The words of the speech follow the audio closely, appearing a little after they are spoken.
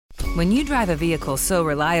When you drive a vehicle so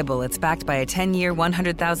reliable it's backed by a 10-year,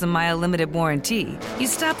 100,000-mile limited warranty, you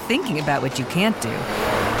stop thinking about what you can't do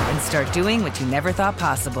and start doing what you never thought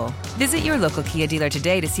possible. Visit your local Kia dealer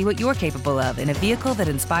today to see what you're capable of in a vehicle that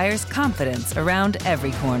inspires confidence around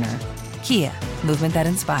every corner. Kia, movement that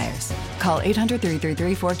inspires. Call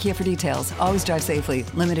 800-333-4KIA for details. Always drive safely.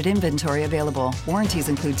 Limited inventory available. Warranties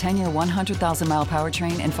include 10-year 100,000-mile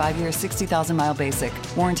powertrain and 5-year 60,000-mile basic.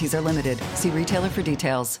 Warranties are limited. See retailer for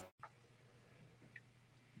details.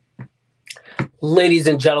 Ladies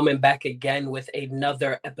and gentlemen, back again with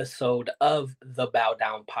another episode of the Bow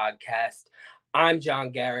Down Podcast. I'm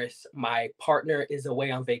John Garris. My partner is away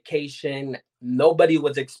on vacation. Nobody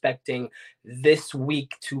was expecting this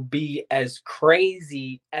week to be as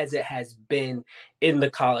crazy as it has been in the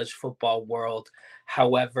college football world.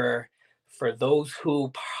 However, for those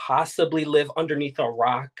who possibly live underneath a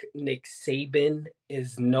rock, Nick Saban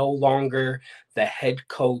is no longer the head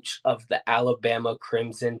coach of the Alabama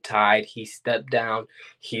Crimson Tide. He stepped down,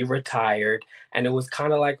 he retired, and it was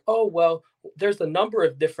kind of like, oh, well, there's a number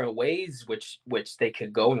of different ways which they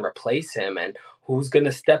could go and replace him, and who's going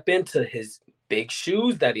to step into his big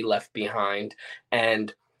shoes that he left behind.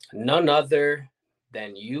 And none other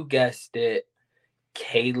than, you guessed it,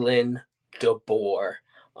 Kalen DeBoer.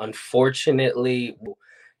 Unfortunately,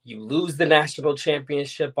 you lose the national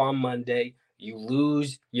championship on Monday. You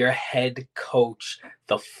lose your head coach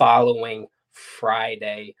the following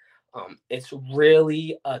Friday. It's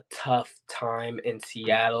really a tough time in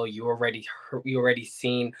Seattle. You already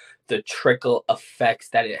seen the trickle effects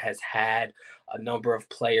that it has had. A number of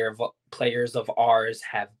players of ours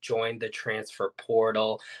have joined the transfer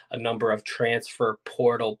portal. A number of transfer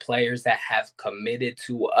portal players that have committed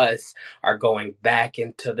to us are going back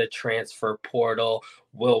into the transfer portal.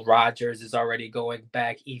 Will Rogers is already going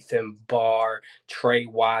back. Ethan Barr, Trey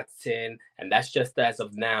Watson, and that's just as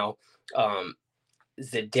of now.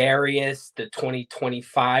 Za'Darius, the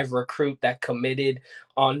 2025 recruit that committed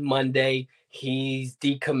on Monday, he's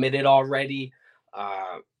decommitted already.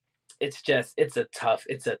 It's a tough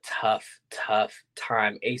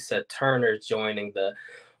time. Asa Turner joining the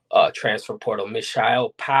transfer portal.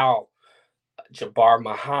 Mishael Powell, Jabbar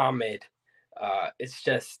Muhammad.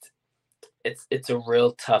 It's a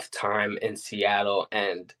real tough time in Seattle,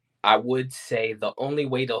 and I would say the only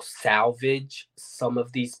way to salvage some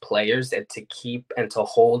of these players and to keep and to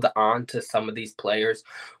hold on to some of these players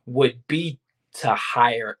would be to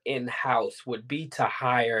hire in-house, would be to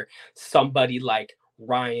hire somebody like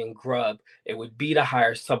Ryan Grubb. It would be to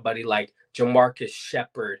hire somebody like Jamarcus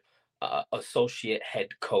Shepard, associate head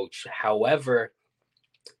coach. However,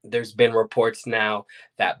 there's been reports now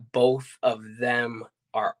that both of them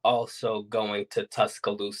are also going to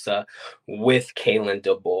Tuscaloosa with Kalen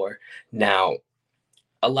DeBoer. Now,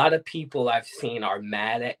 a lot of people I've seen are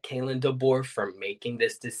mad at Kalen DeBoer for making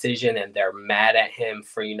this decision, and they're mad at him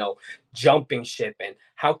for, jumping ship. And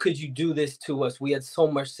how could you do this to us? We had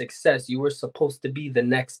so much success. You were supposed to be the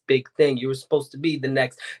next big thing. You were supposed to be the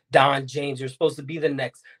next Don James. You're supposed to be the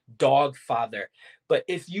next dog father. But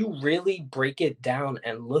if you really break it down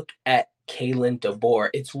and look at Kalen DeBoer,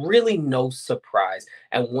 it's really no surprise.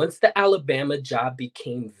 And once the Alabama job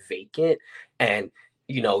became vacant and,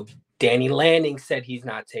 Danny Lanning said he's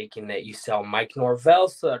not taking it. You saw Mike Norvell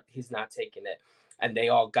said he's not taking it. And they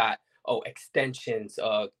all got, extensions,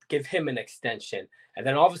 give him an extension. And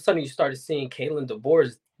then all of a sudden you started seeing Kalen DeBoer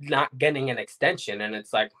is not getting an extension. And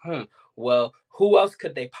it's like, well, who else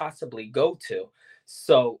could they possibly go to?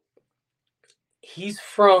 So he's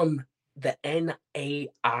from the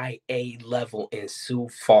NAIA level in Sioux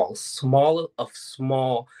Falls,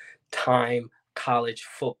 small time college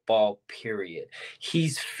football, period.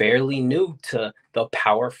 He's fairly new to the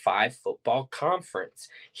Power 5 football conference.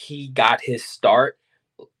 He got his start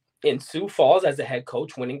in Sioux Falls as a head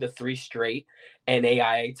coach, winning the 3 straight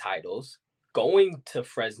NAIA titles, going to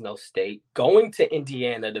Fresno State, going to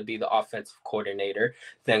Indiana to be the offensive coordinator,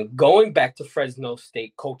 then going back to Fresno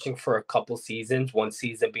State, coaching for a couple seasons, one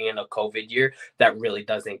season being a COVID year that really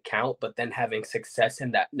doesn't count, but then having success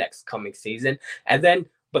in that next coming season, and then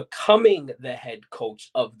becoming the head coach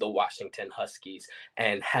of the Washington Huskies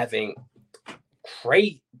and having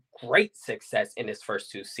great success in his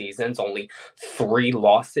first 2 seasons, only 3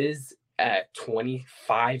 losses at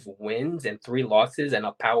 25 wins and 3 losses in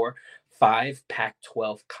a Power 5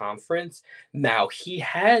 Pac-12 conference. Now, he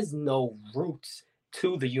has no roots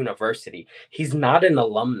to the university. He's not an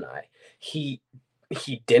alumni. He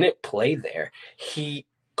didn't play there. He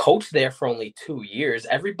coached there for only 2 years.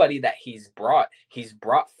 Everybody that he's brought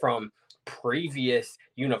from previous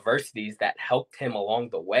universities that helped him along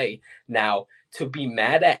the way. Now, to be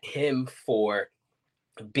mad at him for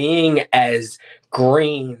being as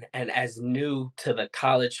green and as new to the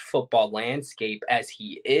college football landscape as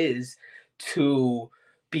he is, to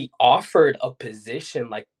be offered a position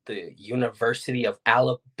like the University of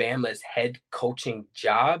Alabama's head coaching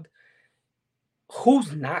job,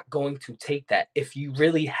 who's not going to take that if you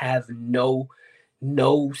really have no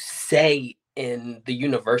say in the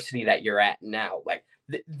university that you're at now? Like,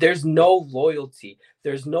 there's no loyalty,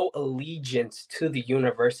 there's no allegiance to the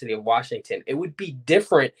University of Washington. It would be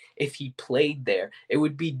different if he played there. It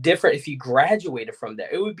would be different if he graduated from there.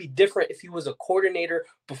 It would be different if he was a coordinator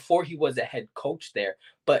before he was a head coach there.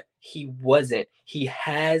 But he wasn't. He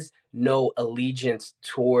has no allegiance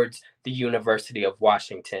towards the University of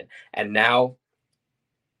Washington. And now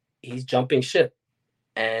he's jumping ship.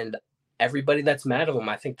 And everybody that's mad at him,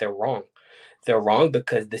 I think they're wrong. They're wrong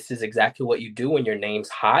because this is exactly what you do when your name's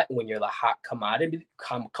hot, when you're the hot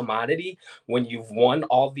commodity, when you've won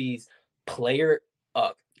all these player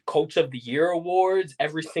coach of the year awards,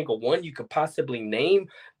 every single one you could possibly name,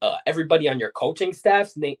 everybody on your coaching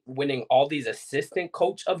staff's winning all these assistant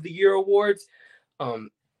coach of the year awards.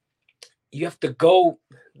 You have to go.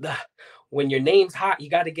 When your name's hot,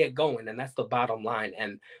 you got to get going, and that's the bottom line.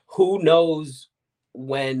 And who knows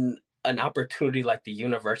when an opportunity like the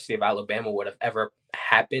University of Alabama would have ever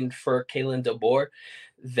happened for Kalen DeBoer.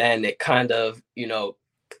 Then it kind of,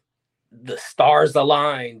 the stars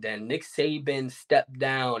aligned and Nick Saban stepped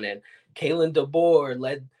down and Kalen DeBoer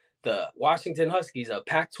led the Washington Huskies, a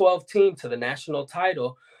Pac-12 team, to the national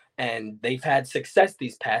title. And they've had success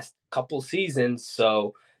these past couple seasons.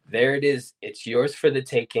 So there it is. It's yours for the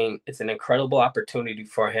taking. It's an incredible opportunity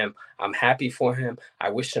for him. I'm happy for him. I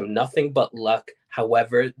wish him nothing but luck.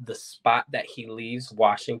 However, the spot that he leaves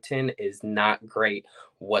Washington is not great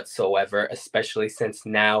whatsoever, especially since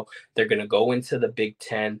now they're going to go into the Big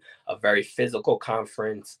Ten, a very physical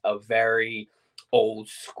conference, a very old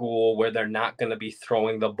school where they're not going to be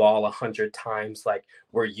throwing the ball 100 times like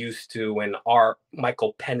we're used to in our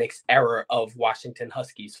Michael Penix era of Washington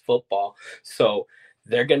Huskies football. So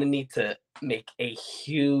they're going to need to make a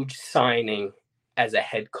huge signing as a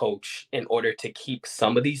head coach in order to keep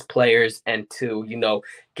some of these players and to,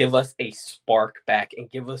 give us a spark back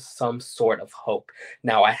and give us some sort of hope.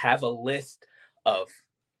 Now, I have a list of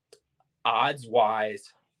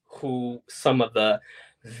odds-wise who some of the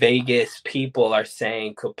Vegas people are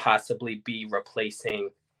saying could possibly be replacing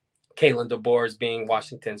Kalen DeBoer's being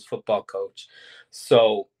Washington's football coach.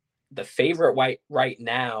 So the favorite right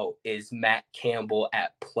now is Matt Campbell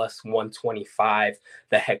at plus 125,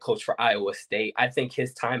 the head coach for Iowa State. I think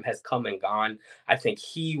his time has come and gone. I think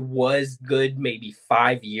he was good maybe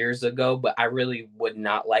 5 years ago, but I really would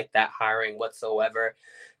not like that hiring whatsoever.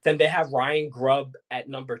 Then they have Ryan Grubb at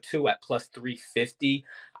number 2 at plus 350.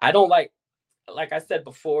 I don't like I said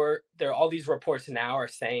before, there are all these reports now are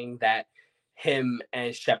saying that him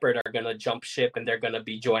and Shepard are going to jump ship and they're going to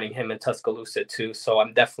be joining him in Tuscaloosa too. So I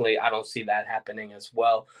don't see that happening as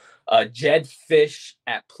well. Jed Fish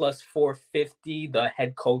at plus 450, the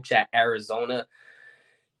head coach at Arizona.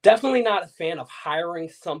 Definitely not a fan of hiring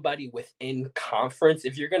somebody within conference.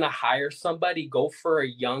 If you're going to hire somebody, go for a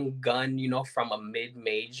young gun, from a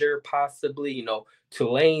mid-major, possibly,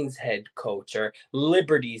 Tulane's head coach or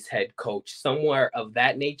Liberty's head coach, somewhere of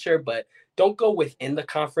that nature. But don't go within the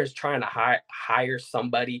conference trying to hire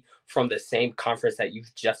somebody from the same conference that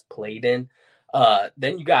you've just played in.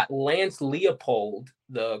 Then you got Lance Leopold,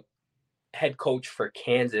 the head coach for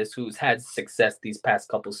Kansas, who's had success these past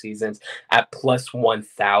couple seasons, at plus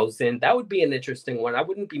 1,000. That would be an interesting one. I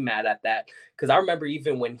wouldn't be mad at that because I remember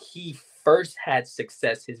even when he first had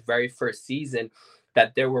success his very first season,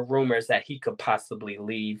 that there were rumors that he could possibly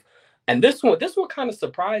leave. And this one kind of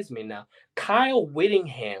surprised me now. Kyle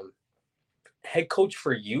Whittingham, head coach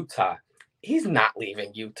for Utah. He's not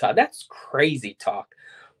leaving Utah. That's crazy talk.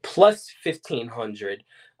 Plus 1,500.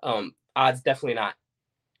 Odds definitely not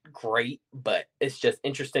great, but it's just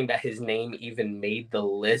interesting that his name even made the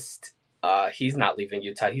list. He's not leaving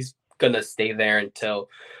Utah. He's gonna stay there until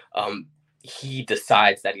he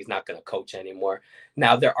decides that he's not gonna coach anymore.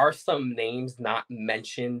 Now, there are some names not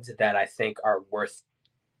mentioned that I think are worth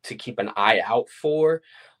to keep an eye out for.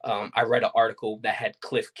 I read an article that had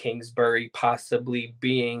Cliff Kingsbury possibly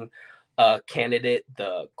being a candidate,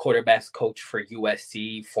 the quarterbacks coach for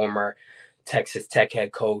USC, former Texas Tech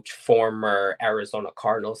head coach, former Arizona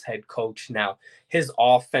Cardinals head coach. Now, his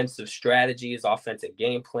offensive strategy, his offensive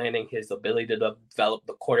game planning, his ability to develop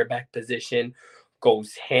the quarterback position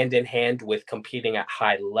goes hand in hand with competing at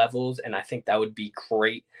high levels. And I think that would be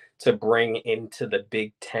great to bring into the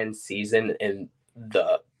Big Ten season in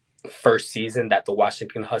the first season that the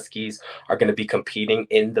Washington Huskies are going to be competing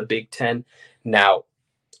in the Big Ten. Now,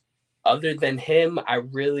 other than him,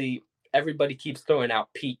 everybody keeps throwing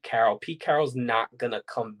out Pete Carroll. Pete Carroll's not going to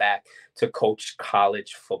come back to coach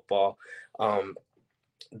college football.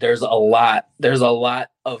 There's a lot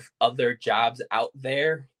of other jobs out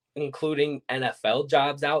there, including NFL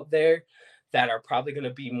jobs out there, that are probably going to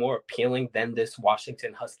be more appealing than this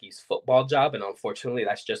Washington Huskies football job. And unfortunately,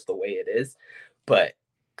 that's just the way it is. But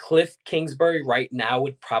Cliff Kingsbury right now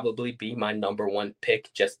would probably be my number one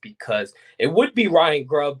pick, just because it would be Ryan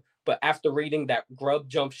Grubb. But after reading that Grubb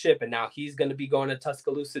jumped ship and now he's going to be going to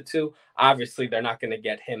Tuscaloosa too, obviously they're not going to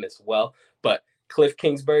get him as well. But Cliff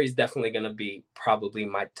Kingsbury is definitely going to be probably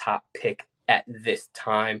my top pick at this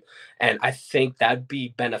time. And I think that'd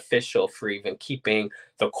be beneficial for even keeping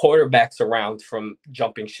the quarterbacks around from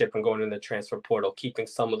jumping ship and going in the transfer portal, keeping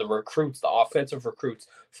some of the recruits, the offensive recruits,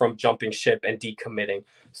 from jumping ship and decommitting.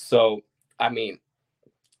 So, I mean,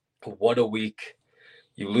 what a week.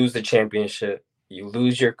 You lose the championship. You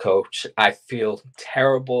lose your coach. I feel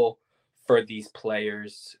terrible for these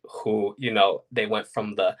players who, they went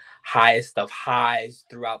from the highest of highs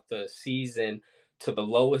throughout the season to the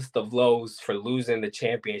lowest of lows for losing the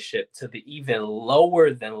championship, to the even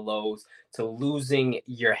lower than lows to losing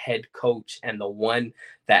your head coach and the one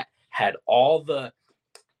that had all the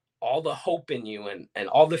hope in you and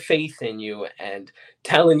all the faith in you and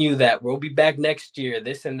telling you that we'll be back next year,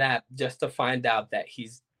 this and that, just to find out that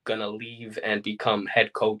he's gonna leave and become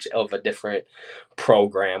head coach of a different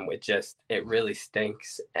program. It really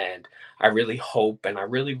stinks. And I really hope and I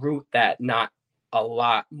really root that not a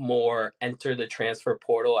lot more enter the transfer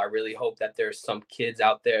portal. I really hope that there's some kids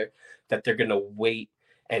out there that they're gonna wait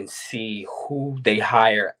and see who they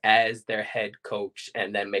hire as their head coach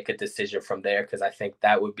and then make a decision from there, because I think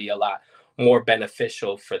that would be a lot more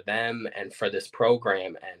beneficial for them and for this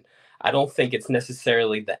program. And I don't think it's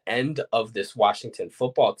necessarily the end of this Washington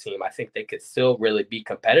football team. I think they could still really be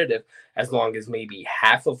competitive as long as maybe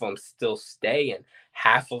half of them still stay and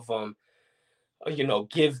half of them,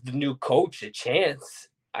 give the new coach a chance.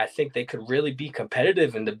 I think they could really be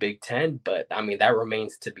competitive in the Big Ten, but I mean, that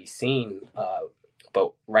remains to be seen.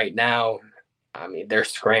 But right now, I mean, they're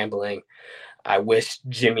scrambling. I wish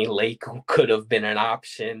Jimmy Lake could have been an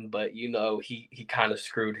option, but he kind of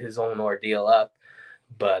screwed his own ordeal up.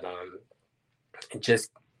 But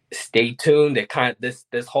just stay tuned.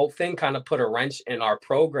 This whole thing kind of put a wrench in our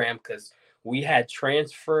program, because we had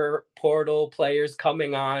transfer portal players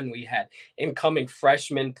coming on. We had incoming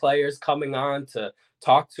freshman players coming on to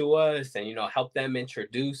talk to us and help them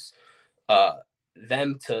introduce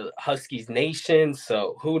them to Huskies Nation.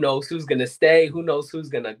 So who knows who's gonna stay? Who knows who's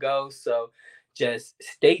gonna go? So just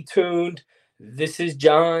stay tuned. This is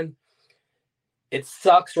John. It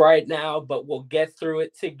sucks right now, but we'll get through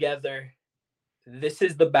it together. This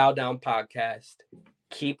is the Bow Down Podcast.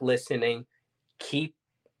 Keep listening. Keep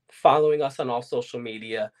following us on all social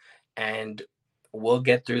media, and we'll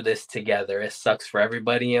get through this together. It sucks for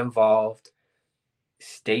everybody involved.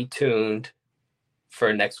 Stay tuned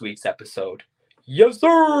for next week's episode. Yes,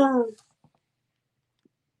 sir!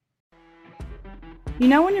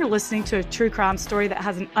 When you're listening to a true crime story that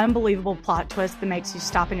has an unbelievable plot twist that makes you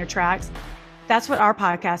stop in your tracks? That's what our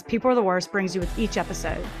podcast, People Are the Worst, brings you with each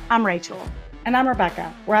episode. I'm Rachel. And I'm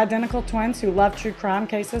Rebecca. We're identical twins who love true crime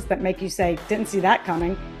cases that make you say, didn't see that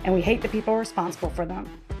coming, and we hate the people responsible for them.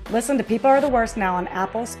 Listen to People Are the Worst now on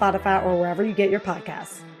Apple, Spotify, or wherever you get your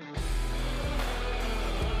podcasts.